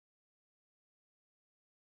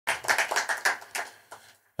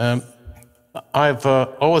I've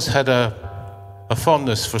always had a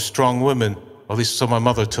fondness for strong women, or at least so my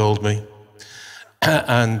mother told me.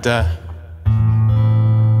 And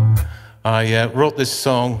I wrote this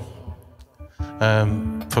song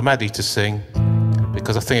for Maddy to sing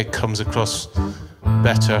because I think it comes across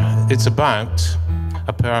better. It's about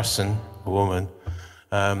a person, a woman,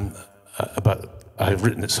 I've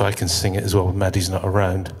written it so I can sing it as well when Maddy's not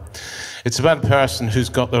around. It's about a person who's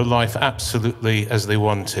got their life absolutely as they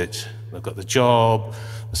want it. They've got the job,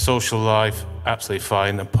 the social life, absolutely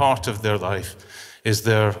fine, and part of their life is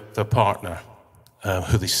their partner,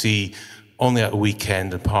 who they see only at a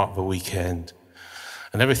weekend and part of a weekend.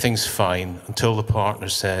 And everything's fine until the partner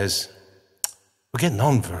says, "We're getting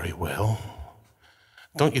on very well.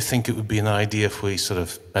 Don't you think it would be an idea if we sort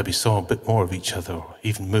of maybe saw a bit more of each other or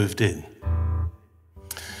even moved in?"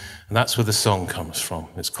 And that's where the song comes from.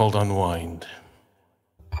 It's called Unwind.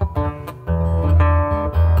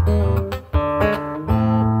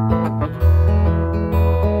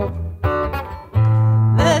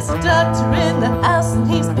 There's a doctor in the house and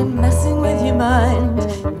he's been messing with your mind.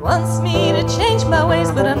 He wants me to change my ways,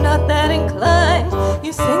 but I'm not that inclined.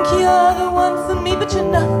 You think you're the one for me, but you're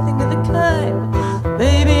nothing of the kind.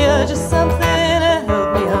 Baby, you're just something to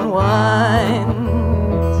help me unwind.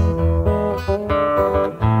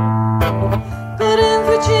 Good and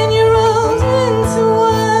Virginia rolled into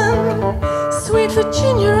one. Sweet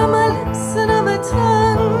Virginia on my lips and on my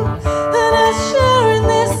tongue. And I'm sharing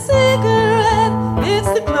this cigarette.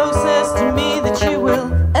 It's the closest to me that you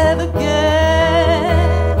will ever get.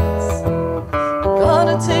 I'm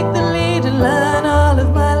gonna take the lead and learn all of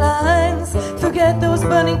my lines. Forget those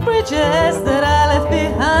burning bridges that I left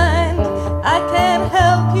behind. I can't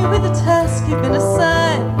help you with the task you've been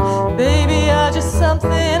assigned. Baby, you're just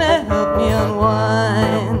something to help me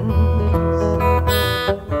unwind.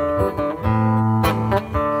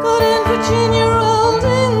 Good and Virginia rolled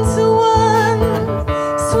into one.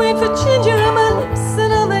 Sweet Virginia on my lips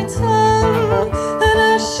and on my tongue. And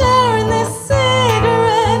I'm sharing this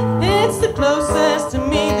cigarette. It's the closest to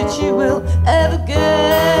me that you will ever get.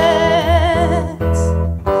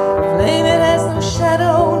 Flame, it has no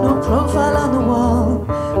shadow, no profile on the wall.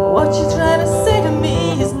 What you're trying to say to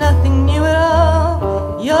me is nothing new at all.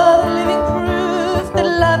 You're the living proof that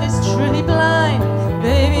love is truly blind.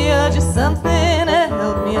 Baby, you're just something to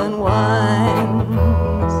help me unwind.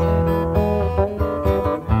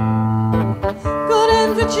 Good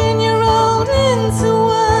and Virginia rolled into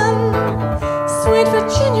one. Sweet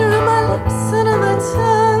Virginia on my lips and on my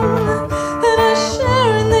tongue. And I'm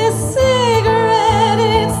sharing this cigarette.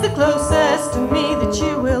 It's the closest to me that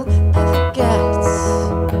you will ever get.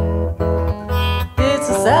 It's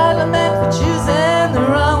a sad lament for choosing the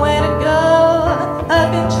wrong way to go.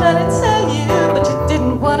 I've been trying to tell you, but you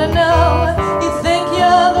didn't want to know. You think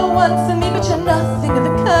you're the one for me, but you're nothing of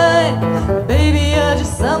the kind. Baby, you're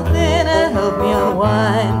just something to help me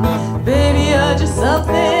unwind. Baby, you're just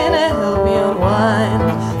something to help me unwind.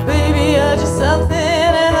 Baby, you're just something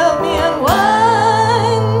to help me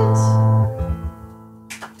unwind.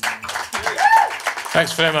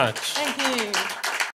 Thanks very much.